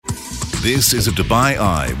This is a Dubai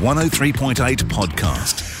Eye 103.8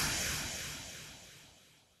 podcast.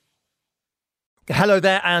 Hello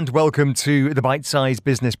there and welcome to the Bite-Sized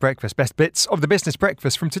Business Breakfast. Best bits of the Business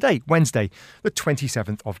Breakfast from today, Wednesday, the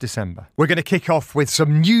 27th of December. We're going to kick off with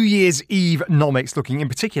some New Year's Eve nomics, looking in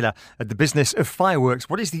particular at the business of fireworks.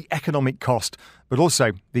 What is the economic cost, but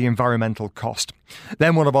also the environmental cost?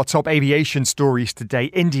 Then one of our top aviation stories today.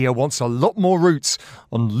 India wants a lot more routes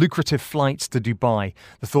on lucrative flights to Dubai.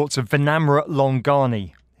 The thoughts of Vinamra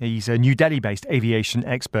Longani. He's a New Delhi-based aviation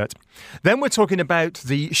expert. Then we're talking about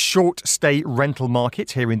the short-stay rental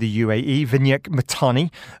market here in the UAE. Vinayak Matani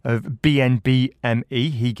of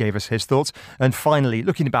BNBME, he gave us his thoughts. And finally,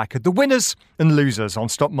 looking back at the winners and losers on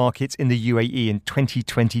stock markets in the UAE in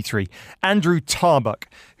 2023. Andrew Tarbuck,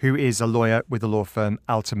 who is a lawyer with the law firm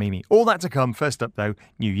Al Tamimi. All that to come. First up, though,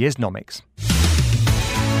 New Year's nomics.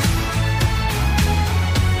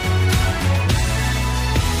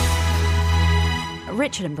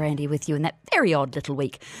 Richard and Brandy with you in that very odd little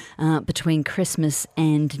week between Christmas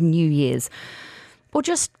and New Year's. Or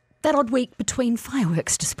just that odd week between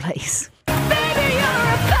fireworks displays. Baby, you're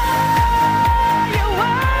a firework.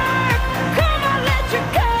 Come on, let your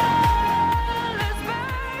colors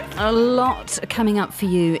burn. A lot coming up for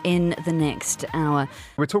you in the next hour.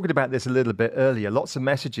 We were talking about this a little bit earlier. Lots of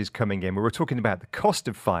messages coming in. We were talking about the cost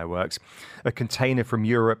of fireworks. A container from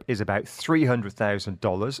Europe is about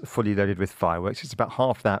 $300,000, fully loaded with fireworks. It's about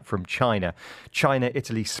half that from China. China,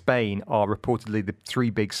 Italy, Spain are reportedly the three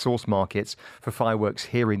big source markets for fireworks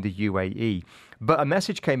here in the UAE. But a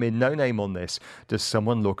message came in, no name on this. Does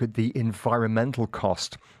someone look at the environmental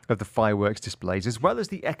cost of the fireworks displays as well as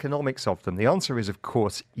the economics of them? The answer is, of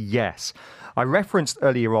course, yes. I referenced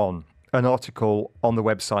earlier on an article on the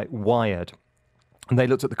website Wired, and they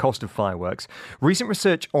looked at the cost of fireworks. Recent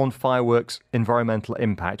research on fireworks' environmental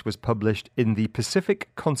impact was published in the Pacific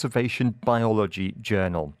Conservation Biology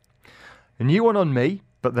Journal. A new one on me,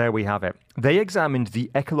 but there we have it. They examined the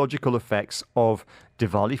ecological effects of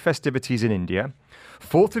Diwali festivities in India,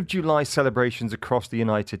 4th of July celebrations across the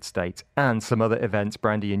United States, and some other events,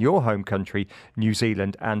 Brandy, in your home country, New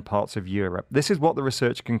Zealand, and parts of Europe. This is what the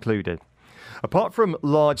research concluded. Apart from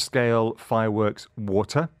large-scale fireworks,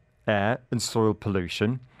 water, air and soil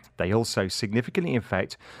pollution, they also significantly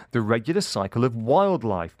affect the regular cycle of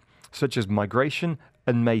wildlife, such as migration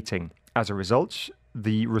and mating. As a result,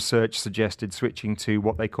 the research suggested switching to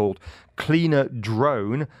what they called cleaner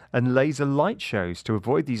drone and laser light shows to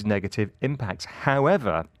avoid these negative impacts.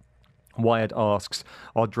 However, Wired asks,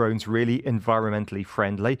 are drones really environmentally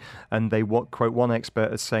friendly? And they quote one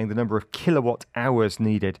expert as saying the number of kilowatt hours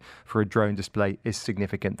needed for a drone display is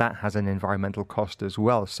significant. That has an environmental cost as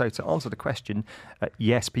well. So to answer the question,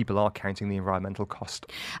 yes, people are counting the environmental cost.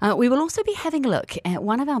 We will also be having a look at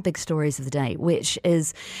one of our big stories of the day, which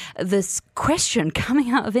is this question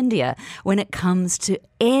coming out of India when it comes to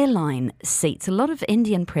airline seats. A lot of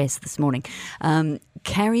Indian press this morning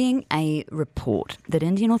carrying a report that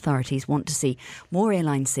Indian authorities want to see more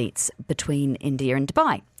airline seats between India and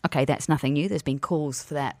Dubai. Okay, that's nothing new. There's been calls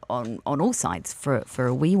for that on all sides for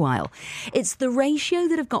a wee while. It's the ratio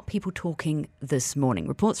that have got people talking this morning.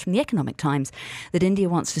 Reports from the Economic Times that India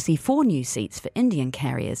wants to see 4 new seats for Indian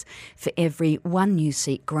carriers for every 1 new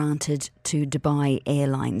seat granted to Dubai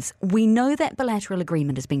Airlines. We know that bilateral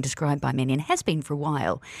agreement has been described by many and has been for a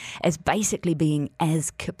while as basically being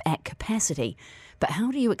at capacity. But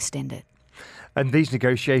how do you extend it? And these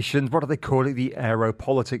negotiations, what do they call it? The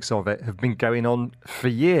aeropolitics of it have been going on for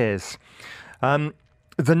years. The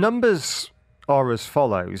numbers are as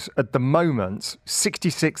follows. At the moment,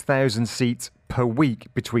 66,000 seats per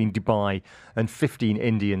week between Dubai and 15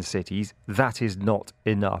 Indian cities. That is not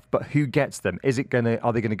enough. But who gets them? Are they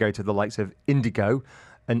going to go to the likes of Indigo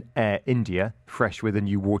and Air India, fresh with a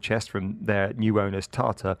new war chest from their new owners,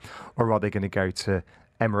 Tata? Or are they going to go to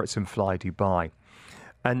Emirates and Fly Dubai?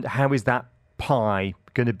 And how is that pie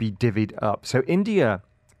going to be divvied up? So India,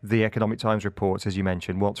 the Economic Times reports, as you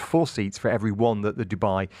mentioned, wants 4 seats for every 1 that the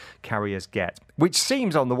Dubai carriers get, which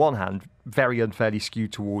seems, on the one hand, very unfairly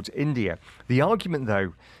skewed towards India. The argument,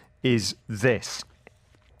 though, is this.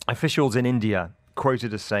 Officials in India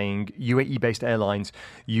quoted as saying UAE-based airlines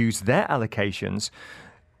use their allocations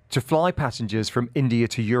to fly passengers from India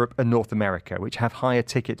to Europe and North America, which have higher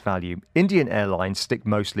ticket value. Indian airlines stick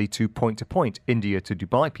mostly to point, India to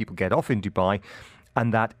Dubai. People get off in Dubai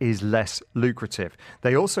and that is less lucrative.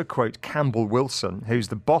 They also quote Campbell Wilson, who's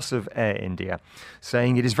the boss of Air India,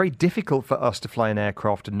 saying it is very difficult for us to fly an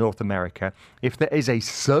aircraft to North America if there is a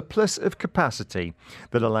surplus of capacity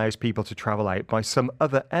that allows people to travel out by some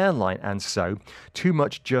other airline, and so too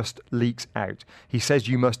much just leaks out. He says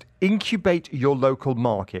you must incubate your local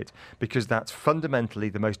market because that's fundamentally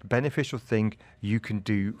the most beneficial thing you can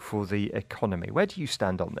do for the economy. Where do you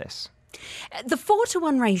stand on this? The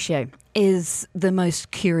 4-to-1 ratio is the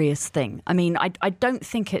most curious thing. I mean, I don't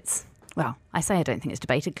think it's... Well, I say I don't think it's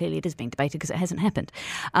debated. Clearly it is being debated because it hasn't happened.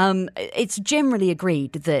 It's generally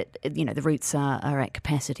agreed that, the routes are at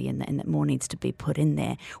capacity and that more needs to be put in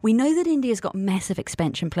there. We know that India's got massive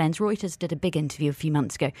expansion plans. Reuters did a big interview a few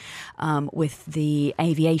months ago with the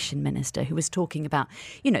aviation minister, who was talking about,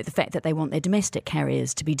 the fact that they want their domestic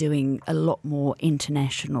carriers to be doing a lot more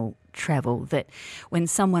international travel, that when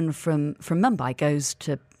someone from Mumbai goes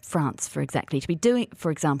to France, to be doing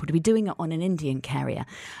it on an Indian carrier,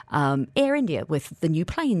 Air India, with the new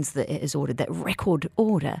planes that it has ordered, that record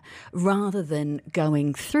order, rather than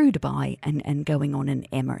going through Dubai and going on an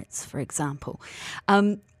Emirates, for example.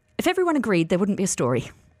 If everyone agreed, there wouldn't be a story.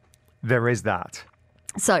 There is that.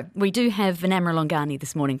 So we do have Vinamra Longani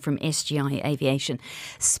this morning from SGI Aviation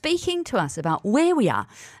speaking to us about where we are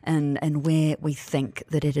and where we think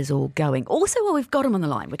that it is all going. Also, while we've got him on the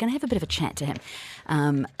line, we're going to have a bit of a chat to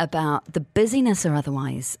him about the busyness or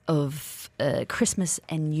otherwise of Christmas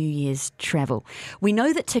and New Year's travel. We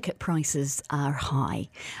know that ticket prices are high.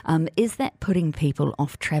 Is that putting people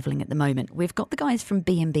off travelling at the moment? We've got the guys from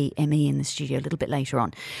B&B ME in the studio a little bit later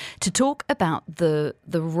on to talk about the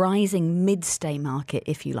rising mid-stay market,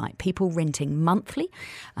 if you like, people renting monthly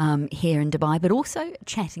here in Dubai, but also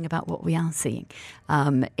chatting about what we are seeing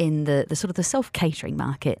in the sort of the self-catering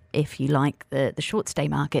market, if you like, the short stay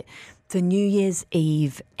market for New Year's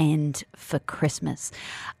Eve and for Christmas.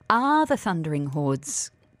 Are the thundering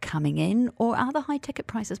hordes coming in, or are the high ticket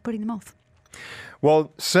prices putting them off?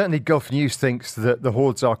 Well, certainly Gulf News thinks that the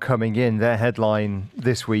hordes are coming in. Their headline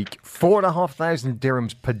this week, 4,500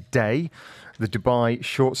 dirhams per day. The Dubai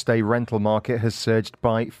short stay rental market has surged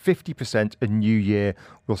by 50%, and New Year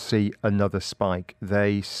will see another spike.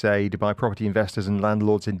 They say Dubai property investors and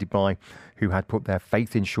landlords in Dubai who had put their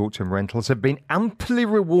faith in short-term rentals have been amply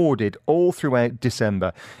rewarded all throughout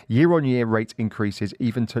December. Year-on-year rate increases,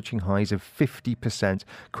 even touching highs of 50%,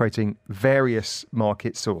 creating various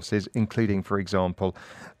market sources, including, for example,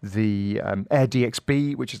 the Air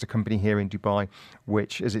DXB, which is a company here in Dubai,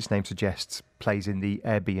 which, as its name suggests, plays in the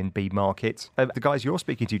Airbnb market. The guys you're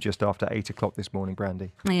speaking to just after 8 o'clock this morning,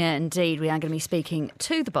 Brandy. Yeah, indeed. We are going to be speaking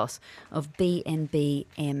to the boss of B&B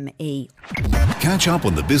ME. Catch up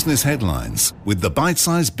on the business headlines with the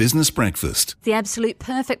Bite-Sized Business Breakfast. The absolute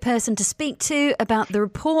perfect person to speak to about the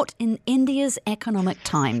report in India's Economic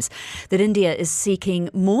Times that India is seeking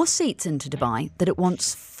more seats into Dubai, that it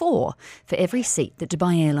wants 4 for every seat that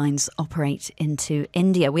Dubai Airlines operate into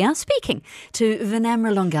India. We are speaking to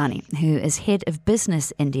Vinamra Longani, who is Head of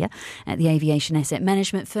Business India at the aviation asset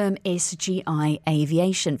management firm SGI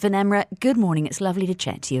Aviation. Vinamra, good morning. It's lovely to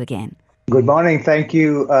chat to you again. Good morning. Thank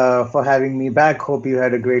you for having me back. Hope you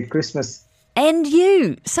had a great Christmas. And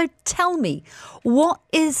you. So tell me, what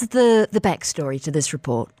is the backstory to this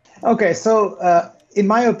report? Okay, so in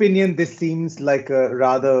my opinion, this seems like a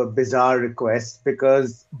rather bizarre request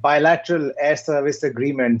because bilateral air service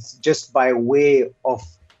agreements, just by way of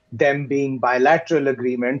them being bilateral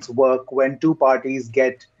agreements, work when two parties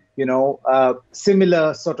get,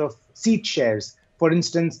 similar sort of seat shares. For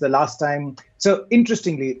instance, the last time. So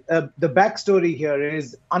interestingly, the backstory here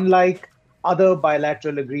is, unlike other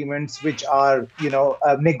bilateral agreements, which are,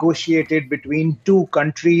 negotiated between two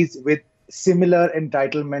countries with similar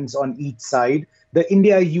entitlements on each side, the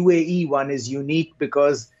India-UAE one is unique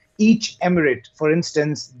because each emirate, for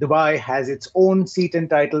instance, Dubai has its own seat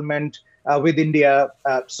entitlement with India.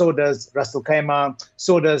 So does Ras Al Khaimah,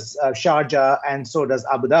 so does Sharjah, and so does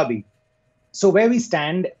Abu Dhabi. So where we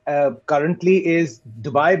stand currently is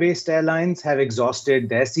Dubai-based airlines have exhausted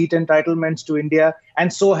their seat entitlements to India,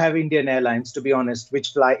 and so have Indian Airlines, to be honest, which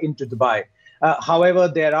fly into Dubai. However,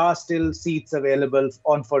 there are still seats available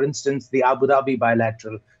on, for instance, the Abu Dhabi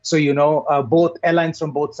bilateral. So, both airlines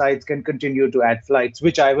from both sides can continue to add flights,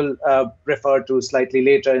 which I will refer to slightly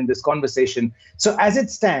later in this conversation. So as it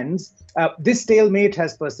stands, this stalemate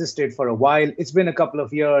has persisted for a while. It's been a couple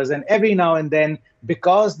of years, and every now and then,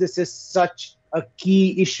 because this is such a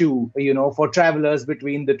key issue, for travelers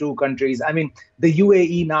between the two countries. I mean, the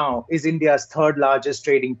UAE now is India's third largest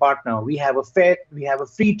trading partner. We have a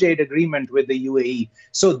free trade agreement with the UAE.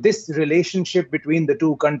 So this relationship between the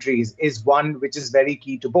two countries is one which is very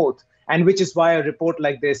key to both. and which is why a report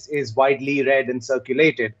like this is widely read and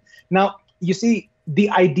circulated. Now, you see, the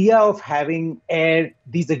idea of having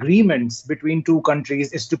these agreements between two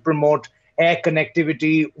countries is to promote air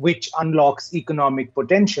connectivity, which unlocks economic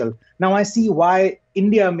potential. Now, I see why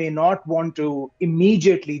India may not want to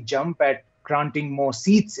immediately jump at granting more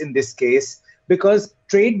seats in this case, because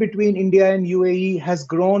trade between India and UAE has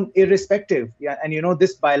grown irrespective. Yeah, and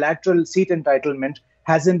this bilateral seat entitlement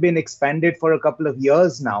hasn't been expanded for a couple of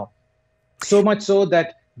years now. So much so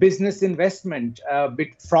that business investment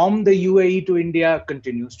from the UAE to India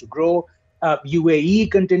continues to grow. UAE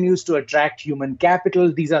continues to attract human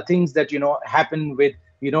capital. These are things that happen with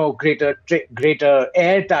greater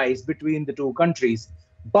air ties between the two countries.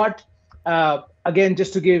 But again,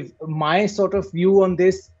 just to give my sort of view on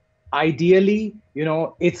this, ideally,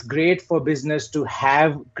 it's great for business to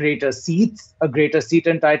have greater seats, a greater seat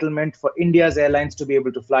entitlement for India's airlines to be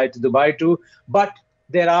able to fly to Dubai too. But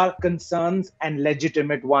there are concerns, and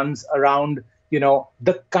legitimate ones, around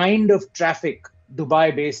the kind of traffic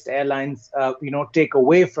Dubai-based airlines take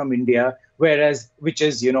away from India, which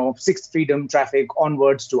is Sixth Freedom traffic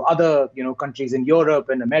onwards to other countries in Europe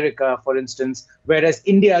and America, for instance, whereas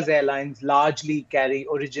India's airlines largely carry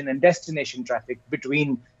origin and destination traffic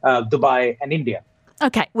between Dubai and India.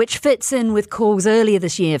 Okay, which fits in with calls earlier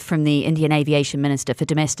this year from the Indian Aviation Minister for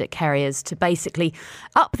domestic carriers to basically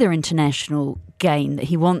up their international gain. That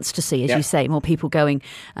he wants to see, as you say, more people going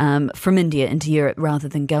from India into Europe rather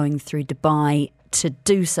than going through Dubai to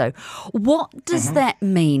do so. What does that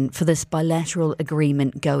mean for this bilateral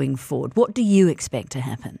agreement going forward? What do you expect to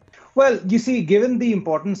happen? Well, you see, given the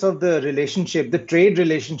importance of the relationship, the trade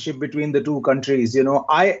relationship between the two countries,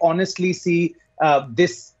 I honestly see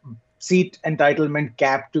this seat entitlement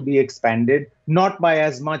cap to be expanded, not by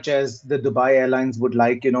as much as the Dubai Airlines would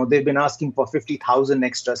like. They've been asking for 50,000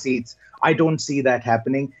 extra seats. I don't see that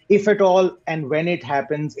happening. If at all, and when it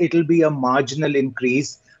happens, it'll be a marginal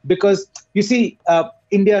increase, because you see,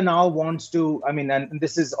 India now wants to, and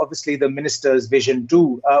this is obviously the minister's vision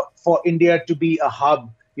too, for India to be a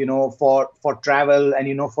hub, for travel,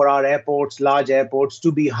 and, for our airports, large airports,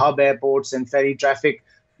 to be hub airports and ferry traffic,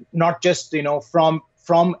 not just,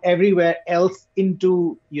 from everywhere else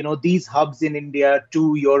into, these hubs in India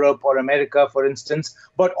to Europe or America, for instance,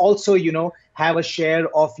 but also, have a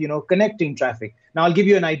share of, connecting traffic. Now, I'll give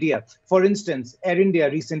you an idea. For instance, Air India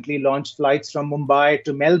recently launched flights from Mumbai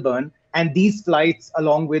to Melbourne, and these flights,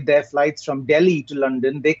 along with their flights from Delhi to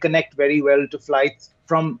London, they connect very well to flights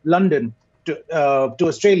from London to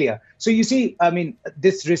Australia. So you see,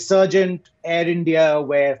 this resurgent Air India,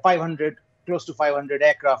 where close to 500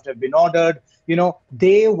 aircraft have been ordered,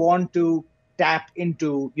 they want to tap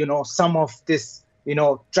into, some of this,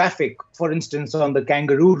 traffic, for instance, on the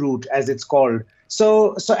kangaroo route, as it's called.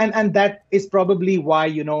 So that is probably why,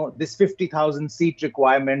 this 50,000 seat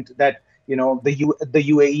requirement that, the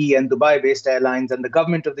UAE and Dubai-based airlines and the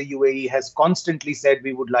government of the UAE has constantly said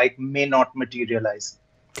we would like, may not materialize.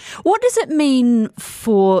 What does it mean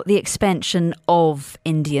for the expansion of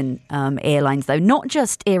Indian airlines, though? Not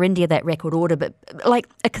just Air India, that record order, but like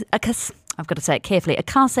I've got to say it carefully,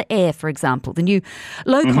 Akasa Air, for example, the new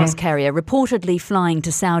low-cost carrier, reportedly flying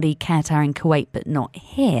to Saudi, Qatar and Kuwait, but not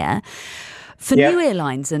here. For new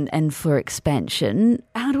airlines and for expansion,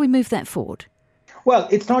 how do we move that forward? Well,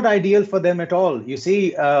 it's not ideal for them at all. You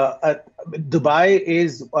see, Dubai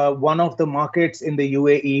is one of the markets in the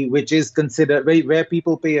UAE which is considered where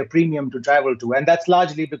people pay a premium to travel to. And that's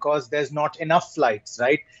largely because there's not enough flights,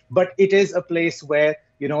 right? But it is a place where,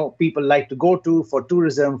 people like to go to for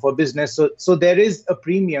tourism, for business. So there is a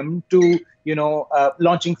premium to,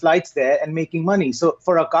 launching flights there and making money. So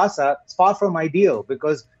for Akasa, it's far from ideal,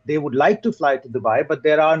 because they would like to fly to Dubai, but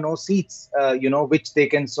there are no seats, which they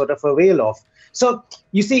can sort of avail of. So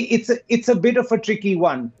you see, it's a bit of a tricky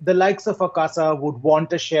one. The likes of Akasa would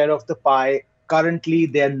want a share of the pie. Currently,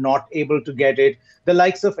 they're not able to get it. The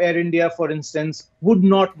likes of Air India, for instance, would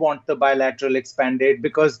not want the bilateral expanded,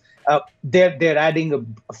 because they're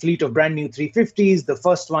adding a fleet of brand new 350s. The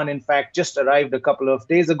first one, in fact, just arrived a couple of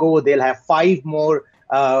days ago. They'll have 5 more,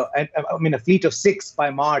 a fleet of 6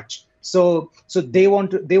 by March. So they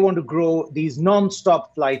want to grow these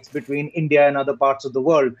non-stop flights between India and other parts of the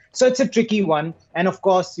world. So it's a tricky one. And of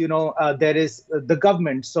course, there is the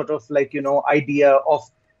government sort of idea of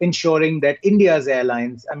ensuring that India's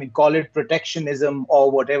airlines, call it protectionism or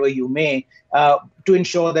whatever you may, to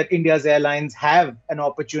ensure that India's airlines have an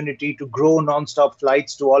opportunity to grow non-stop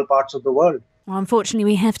flights to all parts of the world. Well, unfortunately,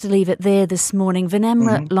 we have to leave it there this morning.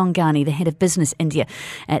 Vinamra Longani, the head of business India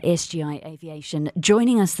at SGI Aviation,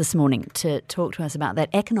 joining us this morning to talk to us about that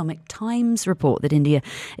Economic Times report that India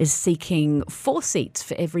is seeking 4 seats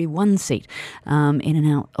for every 1 seat in and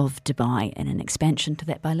out of Dubai, and an expansion to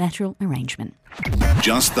that bilateral arrangement.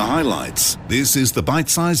 Just the highlights. This is the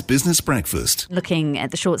Bite-Sized Business Breakfast. Looking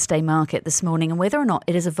at the short stay market this morning and whether or not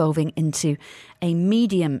it is evolving into a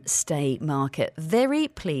medium stay market. Very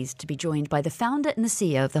pleased to be joined by the founder and the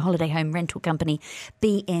CEO of the holiday home rental company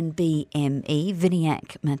BNBME,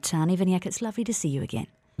 Vinayak Matani. Vinayak, it's lovely to see you again.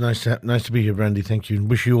 Nice to be here, Brandy. Thank you. And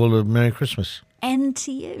wish you all a Merry Christmas. And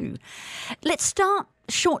to you. Let's start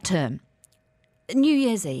short term. New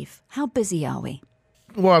Year's Eve. How busy are we?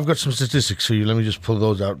 Well, I've got some statistics for you. Let me just pull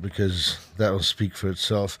those out because that will speak for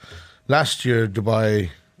itself. Last year, Dubai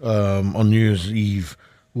on New Year's Eve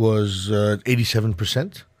was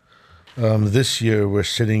 87%. This year, we're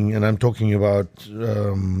sitting, and I'm talking about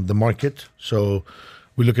the market. So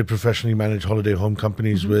we look at professionally managed holiday home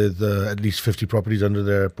companies with at least 50 properties under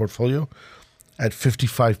their portfolio at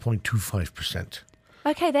 55.25%.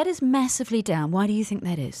 Okay, that is massively down. Why do you think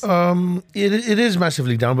that is? It is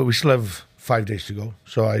massively down, but we still have 5 days to go.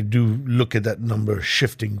 So I do look at that number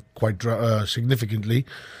shifting quite significantly.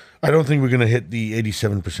 I don't think we're going to hit the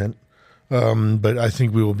 87%, but I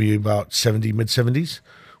think we will be about 70, mid-70s,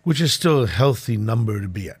 which is still a healthy number to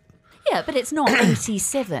be at. Yeah, but it's not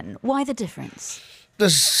 87. Why the difference?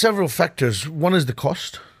 There's several factors. One is the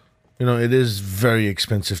cost. You know, it is very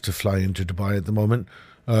expensive to fly into Dubai at the moment.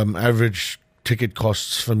 Average ticket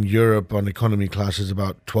costs from Europe on economy class is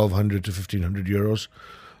about 1,200 to 1,500 euros.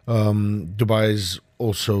 Dubai is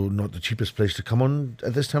also not the cheapest place to come on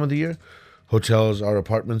at this time of the year. Hotels, our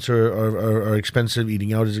apartments are expensive.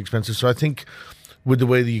 Eating out is expensive. So I think with the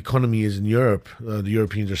way the economy is in Europe, the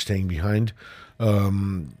Europeans are staying behind.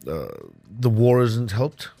 The war hasn't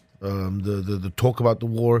helped. The talk about the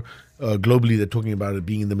war, globally, they're talking about it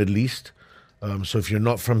being in the Middle East. So if you're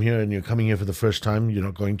not from here and you're coming here for the first time, you're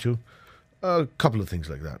not going to. A couple of things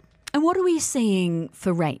like that. And what are we seeing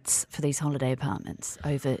for rates for these holiday apartments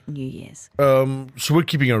over New Year's? So we're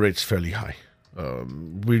keeping our rates fairly high.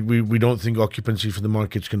 We don't think occupancy for the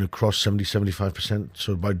market's going to cross 70-75%.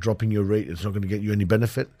 So by dropping your rate, it's not going to get you any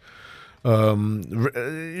benefit.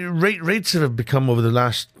 Rates have become, over the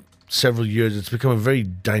last several years, it's become a very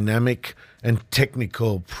dynamic and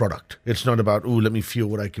technical product. It's not about, let me feel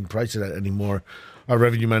what I can price it at anymore. Our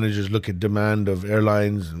revenue managers look at demand of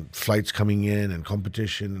airlines and flights coming in and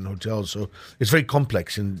competition and hotels. So it's very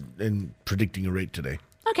complex in predicting a rate today.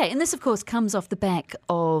 Okay, and this, of course, comes off the back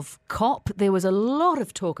of COP. There was a lot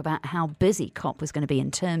of talk about how busy COP was going to be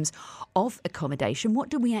in terms of accommodation. What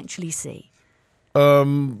did we actually see?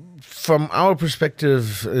 From our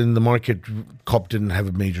perspective in the market, COP didn't have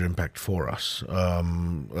a major impact for us. I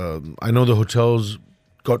know the hotels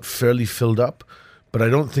got fairly filled up, but I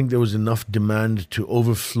don't think there was enough demand to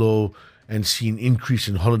overflow and see an increase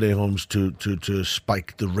in holiday homes to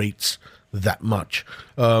spike the rates that much.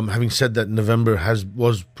 Having said that, November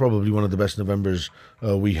was probably one of the best Novembers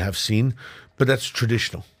we have seen, but that's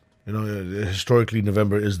traditional. You know, historically,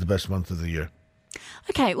 November is the best month of the year.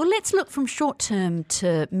 Okay, well, let's look from short term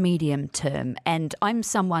to medium term. And I'm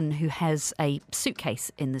someone who has a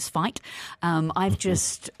suitcase in this fight. I've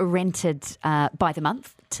just rented by the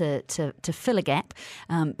month to fill a gap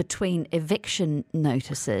between eviction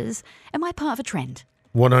notices. Am I part of a trend?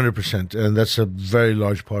 100%, and that's a very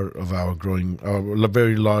large part of a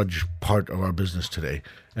very large part of our business today,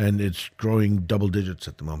 and it's growing double digits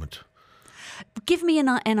at the moment. Give me an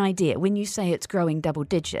idea. When you say it's growing double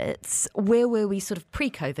digits, where were we sort of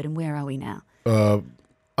pre-COVID and where are we now?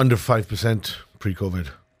 Under 5% pre-COVID.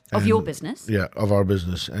 Of your business? Yeah, of our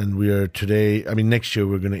business. And we are today, next year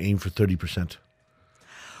we're going to aim for 30%.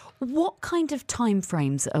 What kind of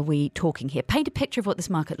timeframes are we talking here? Paint a picture of what this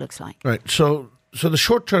market looks like. Right. So the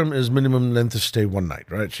short term is minimum length of stay 1 night,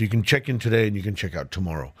 right? So you can check in today and you can check out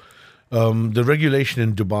tomorrow. The regulation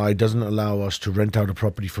in Dubai doesn't allow us to rent out a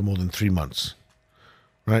property for more than 3 months,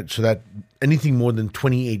 right? So that anything more than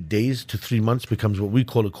 28 days to 3 months becomes what we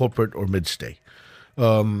call a corporate or mid-stay.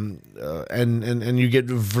 And you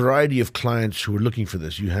get a variety of clients who are looking for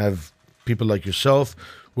this. You have people like yourself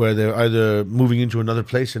where they're either moving into another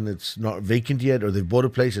place and it's not vacant yet, or they've bought a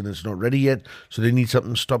place and it's not ready yet, so they need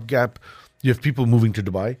something stopgap. You have people moving to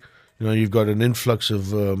Dubai. You know, you've got an influx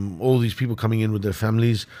of all these people coming in with their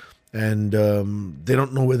families, and they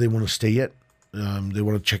don't know where they want to stay yet. They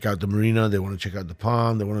want to check out the marina. They want to check out the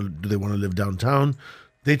palm. They want to live downtown.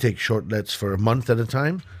 They take short lets for a month at a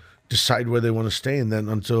time, decide where they want to stay, and then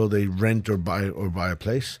until they rent or buy a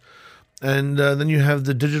place. And then you have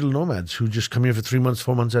the digital nomads who just come here for 3 months,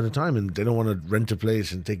 4 months at a time, and they don't want to rent a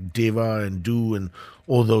place and take Deva and Do and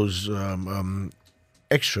all those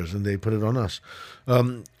extras, and they put it on us.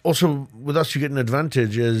 Also, with us, you get an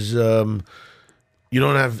advantage is you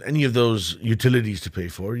don't have any of those utilities to pay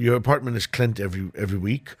for. Your apartment is cleaned every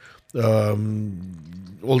week.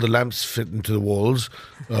 All the lamps fit into the walls.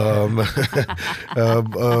 I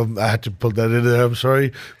had to put that in there, I'm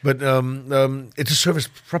sorry. But it's a service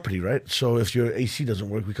property, right? So if your AC doesn't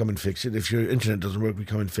work, we come and fix it. If your internet doesn't work, we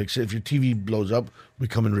come and fix it. If your TV blows up, we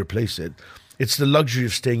come and replace it. It's the luxury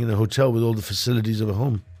of staying in a hotel with all the facilities of a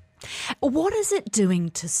home. What is it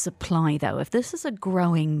doing to supply, though? If this is a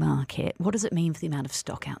growing market, what does it mean for the amount of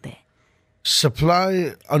stock out there?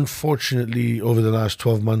 Supply, unfortunately, over the last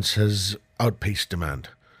 12 months has outpaced demand.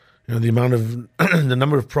 You know, the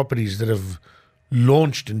number of properties that have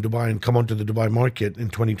launched in Dubai and come onto the Dubai market in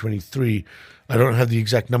 2023, I don't have the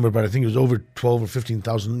exact number, but I think it was over 12 or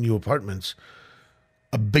 15,000 new apartments.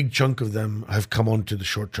 A big chunk of them have come onto the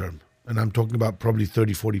short term. And I'm talking about probably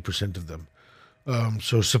 30-40% of them.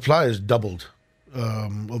 So supply has doubled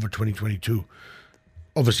over 2022.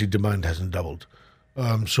 Obviously, demand hasn't doubled.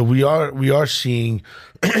 So we are seeing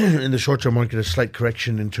in the short-term market a slight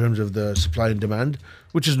correction in terms of the supply and demand,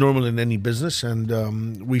 which is normal in any business.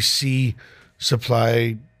 And we see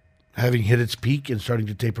supply having hit its peak and starting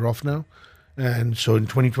to taper off now. And so in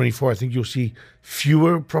 2024, I think you'll see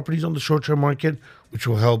fewer properties on the short-term market, which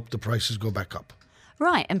will help the prices go back up.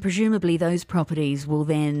 Right, and presumably those properties will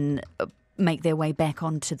then make their way back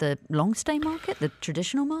onto the long stay market, the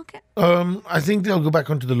traditional market? I think they'll go back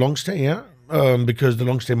onto the long stay, yeah, because the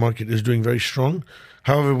long stay market is doing very strong.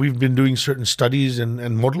 However, we've been doing certain studies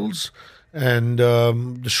and models, and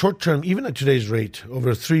the short term, even at today's rate, over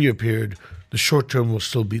a 3-year period, the short term will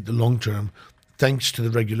still beat the long term, thanks to the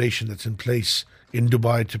regulation that's in place in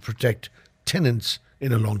Dubai to protect tenants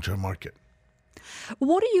in a long-term market.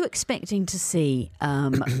 What are you expecting to see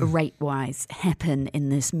rate-wise happen in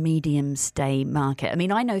this medium stay market? I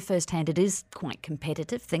mean, I know firsthand it is quite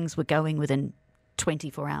competitive. Things were going within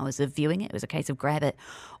 24 hours of viewing it. It was a case of grab it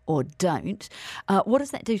or don't. What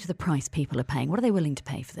does that do to the price people are paying? What are they willing to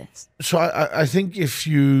pay for this? So I think if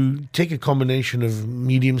you take a combination of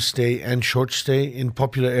medium stay and short stay in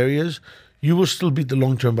popular areas, you will still beat the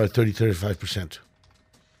long term by 30-35%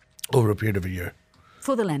 over a period of a year.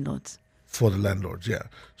 For the landlords? For the landlords, yeah.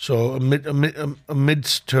 So a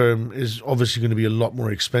mid-term is obviously going to be a lot more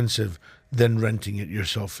expensive than renting it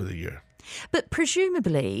yourself for the year. But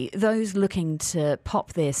presumably those looking to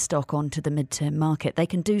pop their stock onto the mid-term market, they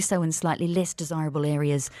can do so in slightly less desirable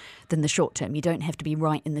areas than the short term. You don't have to be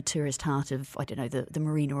right in the tourist heart of, I don't know, the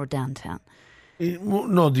marina or downtown.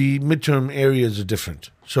 No, the midterm areas are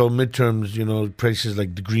different. So midterms, you know, places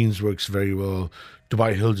like the Greens works very well.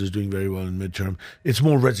 Dubai Hills is doing very well in midterm. It's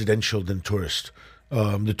more residential than tourist.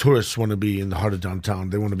 The tourists want to be in the heart of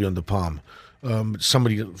downtown. They want to be on the Palm.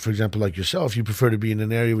 Somebody, for example, like yourself, you prefer to be in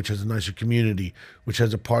an area which has a nicer community, which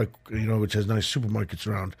has a park, you know, which has nice supermarkets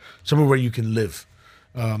around, somewhere where you can live.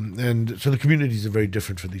 And so the communities are very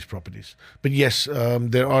different for these properties. But yes,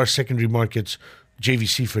 there are secondary markets.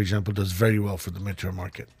 JVC, for example, does very well for the midterm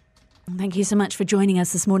market. Thank you so much for joining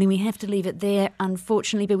us this morning. We have to leave it there,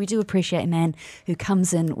 unfortunately, but we do appreciate a man who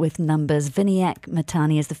comes in with numbers. Vinayak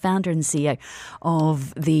Matani is the founder and CEO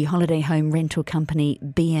of the holiday home rental company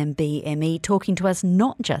B&B-ME, talking to us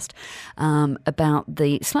not just about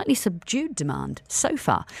the slightly subdued demand so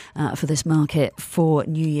far for this market for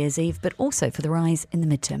New Year's Eve, but also for the rise in the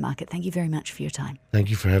midterm market. Thank you very much for your time. Thank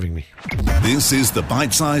you for having me. This is the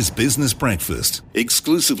Bite Size Business Breakfast,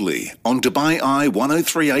 exclusively on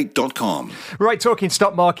DubaiEye1038.com. Right, talking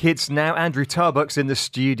stock markets now. Andrew Tarbuck's in the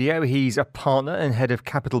studio. He's a partner and head of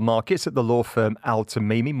capital markets at the law firm Al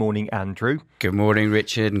Tamimi. Morning, Andrew. Good morning,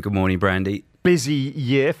 Richard, and good morning, Brandy. Busy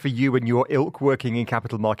year for you and your ilk working in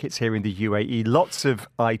capital markets here in the UAE. Lots of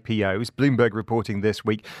IPOs. Bloomberg reporting this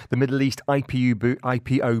week the Middle East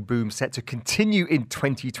IPO boom set to continue in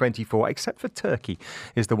 2024, except for Turkey,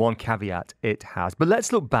 is the one caveat it has. But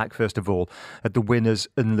let's look back, first of all, at the winners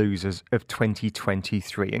and losers of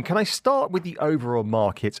 2023. And can I start with the overall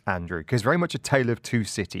markets, Andrew? Because very much a tale of two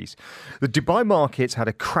cities. The Dubai markets had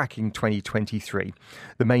a cracking 2023.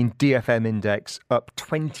 The main DFM index up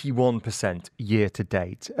 21%. Year to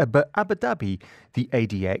date. But Abu Dhabi, the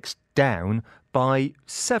ADX, down by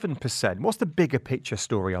 7%. What's the bigger picture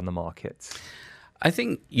story on the markets? I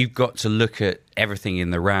think you've got to look at everything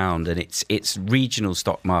in the round, and it's regional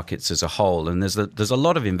stock markets as a whole. And there's a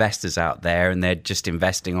lot of investors out there, and they're just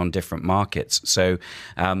investing on different markets. So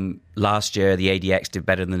last year the ADX did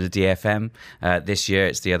better than the DFM. This year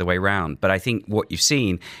it's the other way around. But I think what you've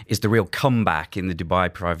seen is the real comeback in the Dubai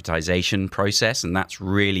privatization process, and that's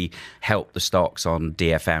really helped the stocks on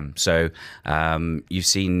DFM. So you've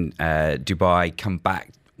seen Dubai come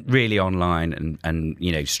back really online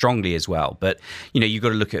and strongly as well. But you've got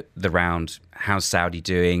to look at the round. How's Saudi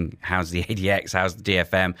doing? How's the ADX? How's the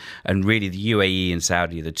DFM? And really the UAE and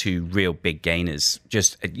Saudi are the two real big gainers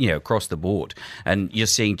just across the board. And you're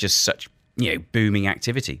seeing just such booming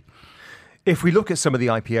activity. If we look at some of the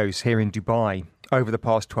IPOs here in Dubai over the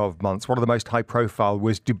past 12 months, one of the most high profile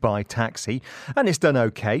was Dubai Taxi, and it's done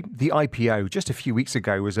okay. The IPO just a few weeks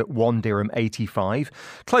ago was at 1 dirham 85,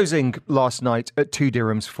 closing last night at 2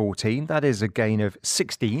 dirhams 14. That is a gain of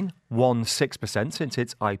 16% since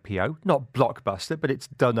its IPO. Not blockbuster, but it's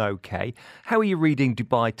done okay. How are you reading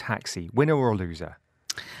Dubai Taxi, winner or loser?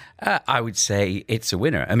 I would say it's a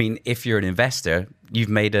winner. I mean, if you're an investor, you've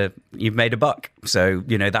made a buck. So,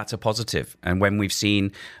 that's a positive. And when we've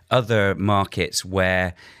seen other markets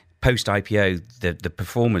where post-IPO, the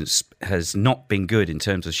performance has not been good in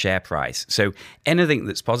terms of share price. So anything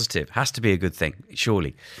that's positive has to be a good thing,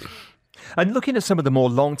 surely. And looking at some of the more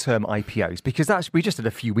long-term IPOs, because we just had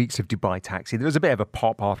a few weeks of Dubai Taxi, there was a bit of a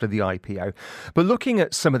pop after the IPO. But looking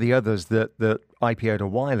at some of the others that IPO'd a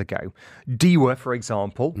while ago, Dewa, for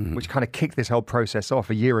example, which kind of kicked this whole process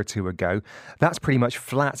off a year or two ago, that's pretty much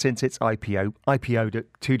flat since its IPO. IPO'd at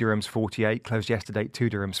 2 dirhams 48, closed yesterday at 2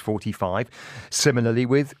 dirhams 45. Similarly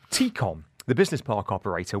with Tcom, the business park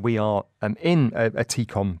operator. We are in a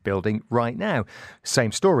Tcom building right now.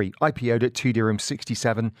 Same story. IPO'd at 2 dirhams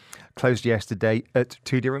 67, closed yesterday at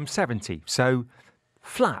 2 dirhams 70. So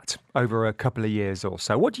flat over a couple of years or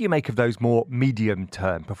so. What do you make of those more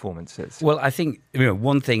medium-term performances? Well, I think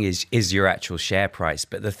one thing is your actual share price,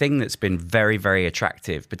 but the thing that's been very, very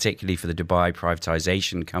attractive, particularly for the Dubai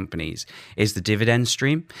privatization companies, is the dividend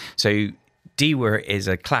stream. So Dewa is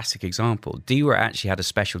a classic example. Dewa actually had a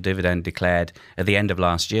special dividend declared at the end of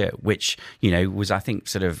last year, which, was, I think,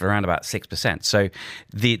 sort of around about 6%. So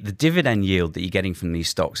the dividend yield that you're getting from these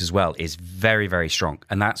stocks as well is very, very strong.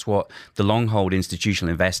 And that's what the long hold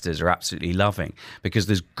institutional investors are absolutely loving, because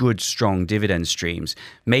there's good, strong dividend streams.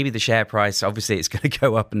 Maybe the share price, obviously, it's going to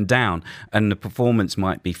go up and down, and the performance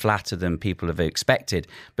might be flatter than people have expected.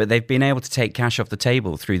 But they've been able to take cash off the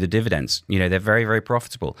table through the dividends. They're very, very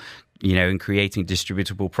profitable. In creating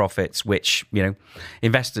distributable profits, which,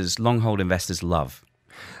 investors, long-hold investors love.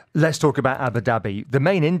 Let's talk about Abu Dhabi. The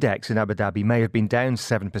main index in Abu Dhabi may have been down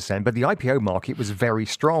 7%, but the IPO market was very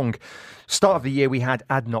strong. Start of the year, we had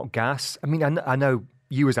ADNOC Gas. I mean, I know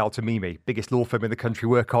you as Al Tamimi, biggest law firm in the country,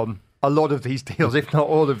 work on a lot of these deals, if not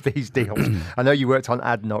all of these deals. I know you worked on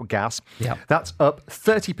ADNOC Gas. Yeah. That's up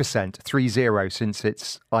 30%, 30, since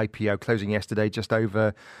its IPO, closing yesterday just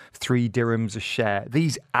over 3 dirhams a share.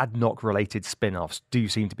 These ADNOC-related spin-offs do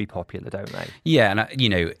seem to be popular, don't they? Yeah,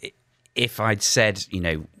 and, if I'd said,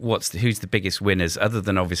 who's the biggest winners, other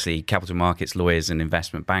than obviously capital markets lawyers and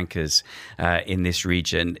investment bankers in this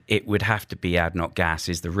region, it would have to be ADNOC Gas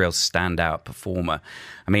is the real standout performer.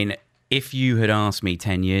 I mean, if you had asked me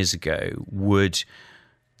 10 years ago, would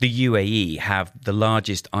the UAE have the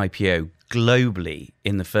largest IPO globally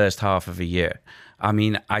in the first half of a year? I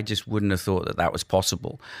mean, I just wouldn't have thought that was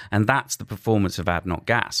possible. And that's the performance of ADNOC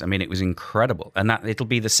Gas. I mean, it was incredible. And that it'll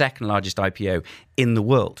be the second largest IPO in the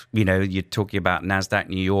world. You're talking about NASDAQ,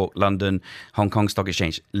 New York, London, Hong Kong Stock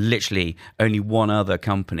Exchange. Literally only one other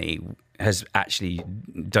company has actually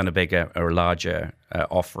done a bigger or a larger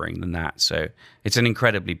offering than that. So it's an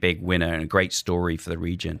incredibly big winner and a great story for the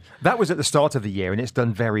region. That was at the start of the year, and it's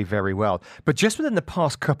done very, very well. But just within the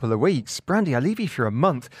past couple of weeks, Brandy, I leave you for a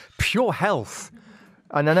month, Pure Health.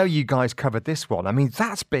 And I know you guys covered this one. I mean,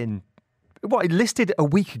 that's been, it listed a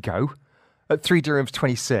week ago at 3 dirhams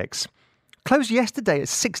 26. Closed yesterday at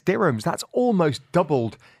 6 dirhams. That's almost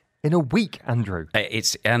doubled in a week, Andrew.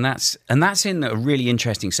 And that's in a really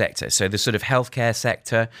interesting sector. So the sort of healthcare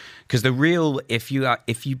sector, because the real,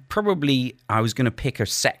 I was going to pick a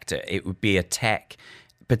sector, it would be a tech,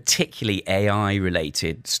 particularly AI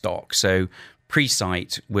related stock. So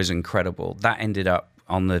Presight was incredible. That ended up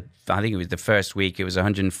I think it was the first week, it was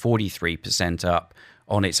 143% up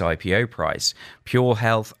on its IPO price. Pure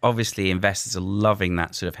health, obviously, investors are loving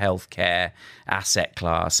that sort of healthcare asset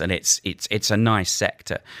class, and it's a nice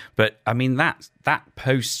sector. But I mean that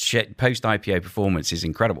post IPO performance is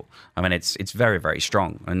incredible. I mean it's very, very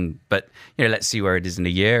strong. But let's see where it is in a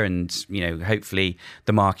year, and hopefully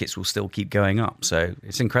the markets will still keep going up. So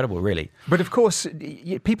it's incredible, really. But of course,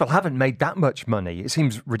 people haven't made that much money. It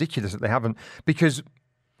seems ridiculous that they haven't, because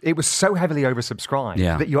it was so heavily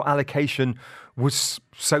oversubscribed that your allocation was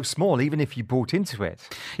so small, even if you bought into it.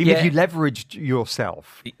 Even if you leveraged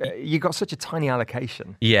yourself, you got such a tiny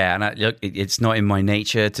allocation. Yeah, and look, it's not in my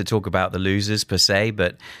nature to talk about the losers per se,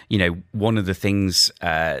 but, one of the things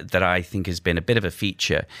that I think has been a bit of a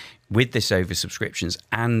feature with this oversubscriptions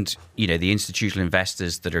and, the institutional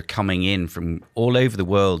investors that are coming in from all over the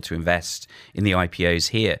world to invest in the IPOs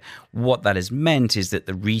here, what that has meant is that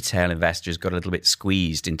the retail investors got a little bit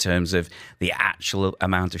squeezed in terms of the actual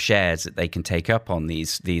amount of shares that they can take up on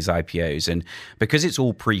these IPOs. And because it's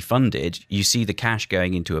all pre-funded, you see the cash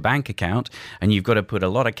going into a bank account, and you've got to put a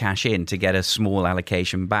lot of cash in to get a small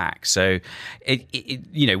allocation back. So,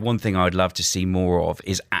 one thing I would love to see more of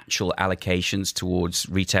is actual allocations towards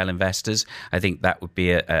retail investors. I think that would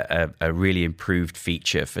be a really improved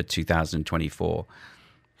feature for 2024.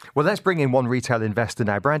 Well, let's bring in one retail investor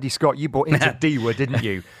now. Brandy Scott, you bought into DEWA, didn't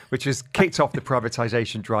you? Which has kicked off the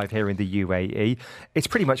privatisation drive here in the UAE. It's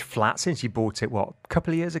pretty much flat since you bought it, a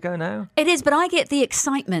couple of years ago now? It is, but I get the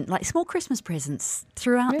excitement, like small Christmas presents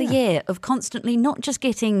throughout the year, of constantly not just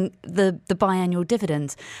getting the biannual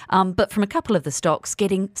dividends, but from a couple of the stocks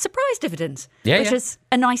getting surprise dividends, which is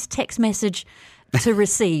a nice text message to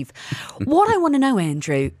receive. What I want to know,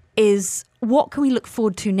 Andrew, is what can we look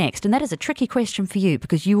forward to next? And that is a tricky question for you,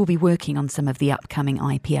 because you will be working on some of the upcoming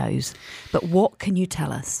IPOs. But what can you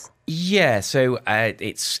tell us? Yeah, so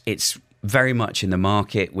it's very much in the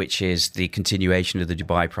market, which is the continuation of the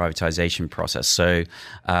Dubai privatization process. So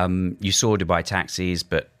you saw Dubai taxis,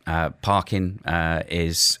 but parking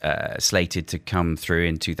is slated to come through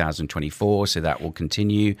in 2024, so that will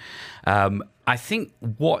continue. I think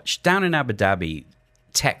watch down in Abu Dhabi,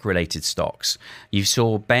 tech-related stocks. You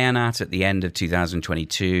saw Bayanat at the end of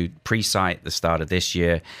 2022, Presight the start of this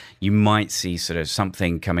year. You might see sort of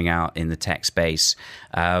something coming out in the tech space.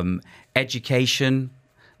 Education,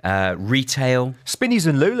 retail. Spinneys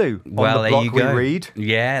and Lulu on the block we read.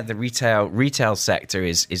 Yeah, the retail sector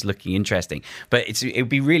is looking interesting. But it would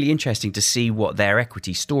be really interesting to see what their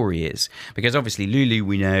equity story is. Because obviously Lulu,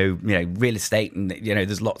 we know, real estate, and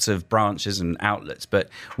there's lots of branches and outlets. But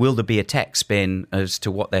will there be a tech spin as to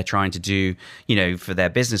what they're trying to do, for their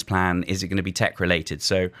business plan? Is it going to be tech related?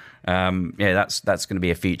 So that's going to be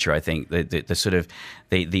a feature, I think, the sort of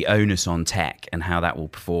the onus on tech and how that will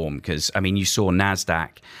perform. Because, you saw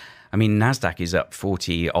NASDAQ. NASDAQ is up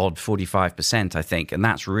 45%, I think, and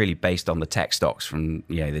that's really based on the tech stocks from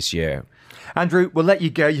this year. Andrew, we'll let you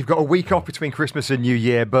go. You've got a week off between Christmas and New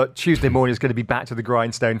Year, but Tuesday morning is going to be back to the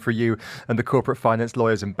grindstone for you and the corporate finance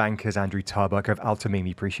lawyers and bankers. Andrew Tarbuck of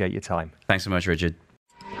Al-Tamimi, appreciate your time. Thanks so much, Richard.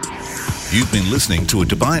 You've been listening to a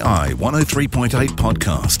Dubai Eye 103.8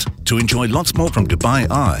 podcast. To enjoy lots more from Dubai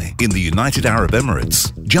Eye in the United Arab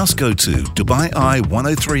Emirates, just go to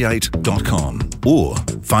DubaiEye1038.com or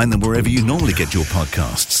find them wherever you normally get your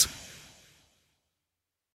podcasts.